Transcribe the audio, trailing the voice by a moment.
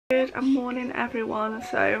Good morning everyone.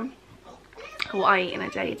 So what I eat in a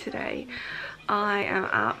day today, I am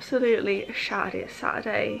absolutely shattered. It's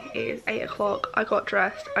Saturday, it is 8 o'clock. I got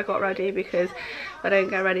dressed, I got ready because if I don't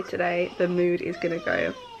get ready today the mood is gonna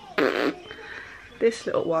go. This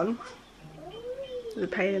little one is a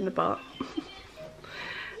pain in the butt.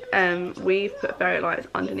 We've put fairy lights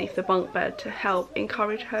underneath the bunk bed to help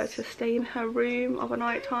encourage her to stay in her room of a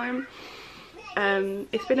night time.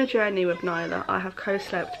 It's been a journey with Nyla. I have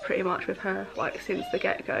co-slept pretty much with her like since the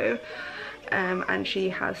get-go, and she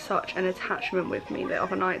has such an attachment with me that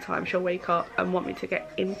of a night time she'll wake up and want me to get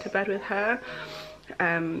into bed with her.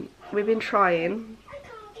 We've been trying,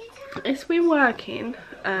 it's been working.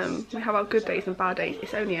 We have our good days and bad days.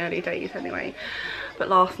 It's only early days anyway, but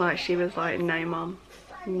last night she was like, no mum,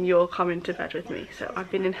 you're coming to bed with me. So I've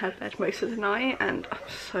been in her bed most of the night and I'm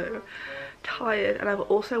so tired, and I've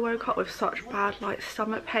also woke up with such bad like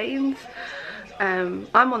stomach pains. I'm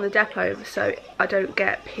on the depot so I don't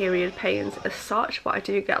get period pains as such, but I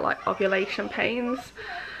do get like ovulation pains.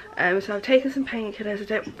 So I've taken some painkillers. I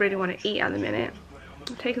don't really want to eat at the minute.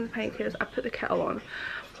 I've taken the painkillers, I put the kettle on.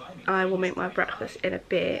 I will make my breakfast in a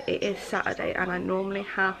bit. It is Saturday and I normally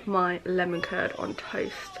have my lemon curd on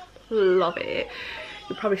toast. Love it.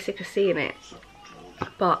 You're probably sick of seeing it,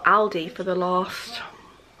 but Aldi for the last,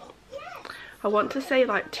 I want to say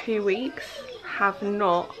like 2 weeks, have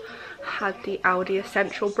not had the Aldi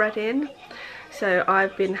essential bread in. So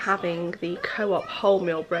I've been having the Co-op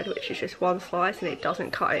wholemeal bread, which is just one slice and it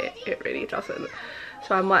doesn't cut it. It really doesn't.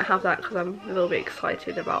 So I might have that because I'm a little bit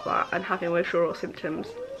excited about that and having withdrawal symptoms.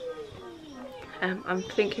 I'm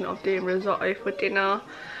thinking of doing risotto for dinner.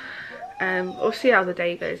 We'll see how the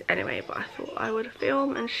day goes anyway, but I thought I would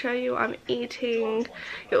film and show you what I'm eating.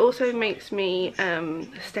 It also makes me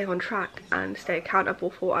stay on track and stay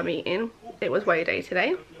accountable for what I'm eating. It was weigh day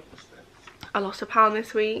today. I lost a pound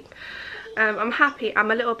this week. I'm happy.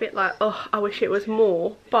 I'm a little bit like, oh, I wish it was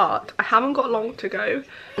more, but I haven't got long to go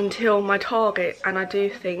until my target, and I do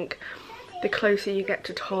think the closer you get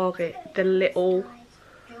to target, the littler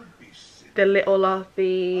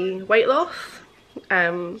the weight loss.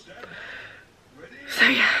 So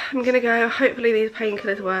yeah, I'm gonna go. Hopefully these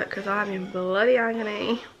painkillers work because I'm in bloody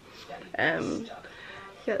agony. Yeah,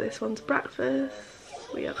 this one's breakfast.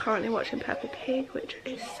 We are currently watching Peppa Pig, which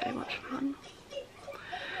is so much fun.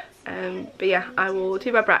 But yeah, I will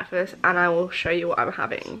do my breakfast and I will show you what I'm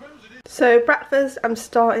having. So breakfast, I'm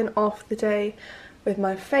starting off the day with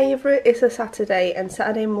my favourite. It's a Saturday, and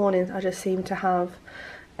Saturday mornings I just seem to have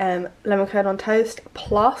lemon curd on toast.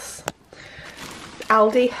 Plus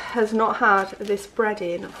Aldi has not had this bread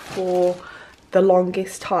in for the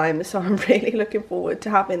longest time, so I'm really looking forward to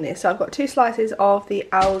having this. So I've got 2 slices of the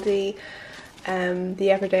Aldi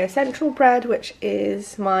the Everyday Essential bread, which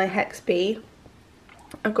is my Hex B.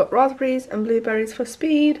 I've got raspberries and blueberries for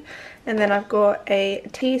speed, and then I've got a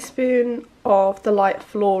teaspoon of the light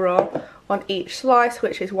flora on each slice,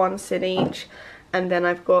 which is 1 sin each, and then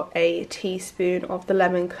I've got a teaspoon of the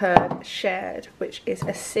lemon curd shared, which is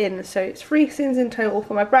a sin. So it's 3 sins in total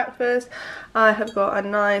for my breakfast. I have got a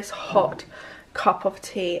nice hot cup of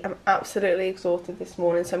tea. I'm absolutely exhausted this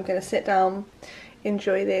morning, so I'm going to sit down,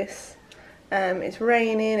 enjoy this. It's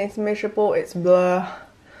raining, it's miserable, it's blah.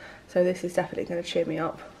 So this is definitely going to cheer me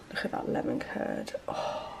up. Look at that lemon curd.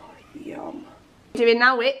 Oh, yum. Doing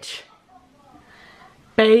now, which?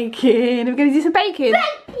 Bacon. Are we going to do some bacon?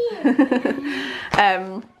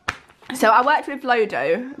 Bacon! So I worked with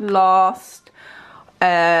Lodo last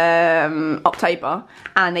October,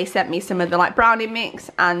 and they sent me some of the like brownie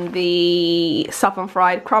mix and the southern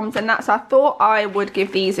fried crumbs and that, so I thought I would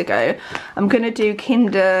give these a go. I'm gonna do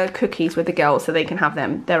Kinder cookies with the girls so they can have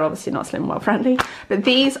them. They're obviously not Slim World friendly, but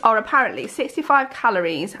these are apparently 65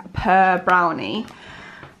 calories per brownie,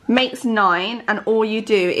 makes 9, and all you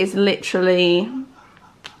do is literally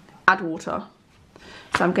add water.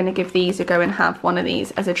 So I'm gonna give these a go and have one of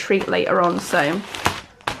these as a treat later on. So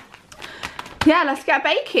yeah, let's get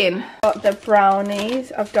baking. Got the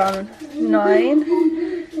brownies, I've done 9.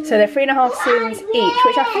 So they're 3.5 sins each,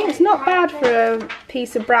 which I think is not bad for a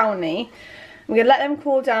piece of brownie. I'm gonna let them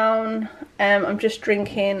cool down. I'm just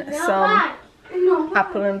drinking some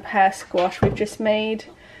apple and pear squash. We've just made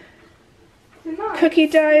cookie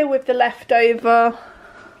dough with the leftover.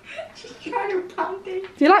 Do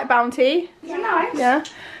you like Bounty? Yeah. Nice.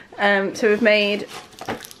 Yeah. So we've made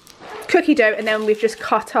cookie dough, and then we've just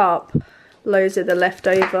cut up loads of the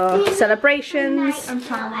leftover celebrations,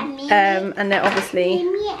 and they're obviously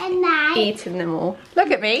eating them all.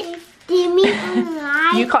 Look at me.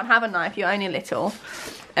 You can't have a knife, you're only little.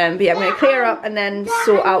 But yeah, I'm going to clear up and then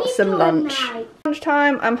sort out some lunch.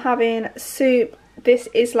 Lunchtime, I'm having soup, This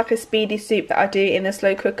is like a speedy soup that I do in the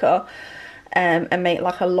slow cooker and make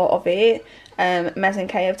like a lot of it. Mez and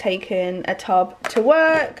Kay have taken a tub to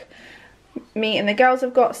work. Me and the girls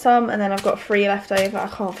have got some, and then I've got 3 left over. I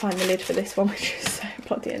can't find the lid for this one, which is so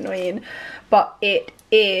bloody annoying. But it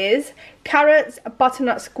is carrots,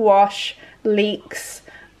 butternut squash, leeks,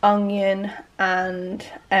 onion and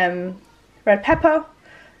red pepper.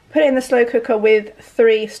 Put it in the slow cooker with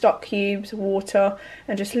 3 stock cubes, water,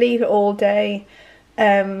 and just leave it all day,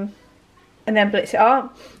 and then blitz it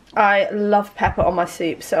up. I love pepper on my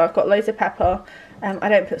soup, so I've got loads of pepper. I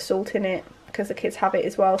don't put salt in it because the kids have it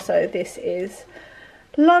as well. So this is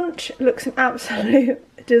lunch. Looks an absolute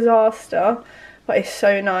disaster, but it's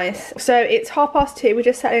so nice. So it's 2:30. We're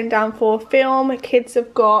just settling down for film. Kids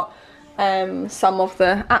have got some of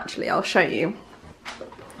the, actually I'll show you.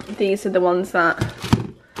 These are the ones that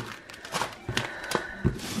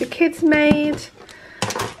the kids made.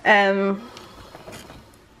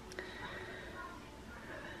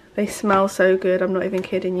 They smell so good, I'm not even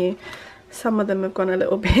kidding you. Some of them have gone a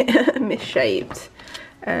little bit misshaped,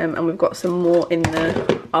 and we've got some more in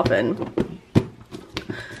the oven.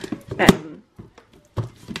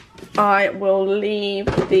 I will leave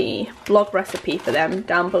the blog recipe for them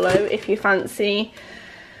down below if you fancy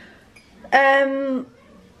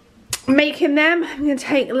making them. I'm going to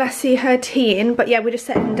take Leslie her tea in, but yeah, we're just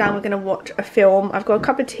settling down. We're going to watch a film. I've got a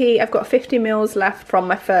cup of tea. I've got 50 mils left from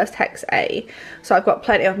my first Hex A, so I've got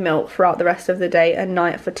plenty of milk throughout the rest of the day and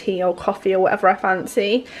night for tea or coffee or whatever I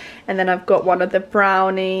fancy. And then I've got one of the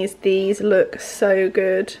brownies. These look so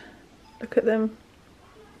good. Look at them.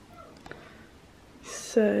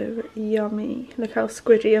 So yummy. Look how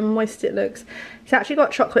squidgy and moist it looks. It's actually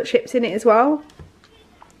got chocolate chips in it as well.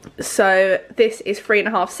 So this is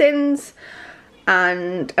 3.5 sins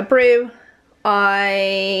and a brew.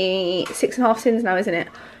 6.5 sins now, isn't it?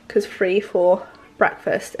 Because 3 for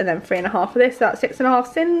breakfast and then 3.5 for this. So that's 6.5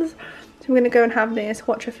 sins. So I'm going to go and have this,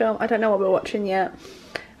 watch a film. I don't know what we're watching yet.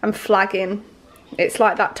 I'm flagging. It's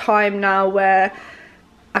like that time now where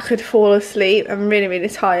I could fall asleep. I'm really, really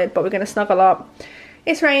tired, but we're going to snuggle up.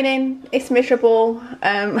 It's raining, it's miserable.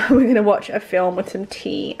 We're going to watch a film with some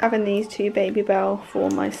tea. Having these 2 Baby Bell for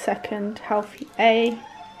my second healthy A.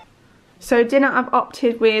 So dinner, I've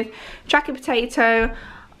opted with jacket potato.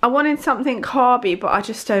 I wanted something carby, but I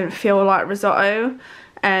just don't feel like risotto.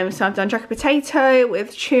 So I've done jacket potato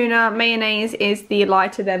with tuna. Mayonnaise is the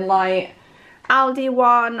lighter than light Aldi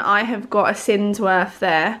one. I have got a sin's worth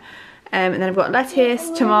there. And then I've got lettuce,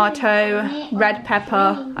 tomato, red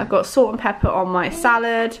pepper. I've got salt and pepper on my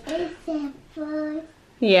salad.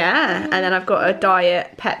 Yeah, and then I've got a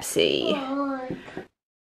diet Pepsi.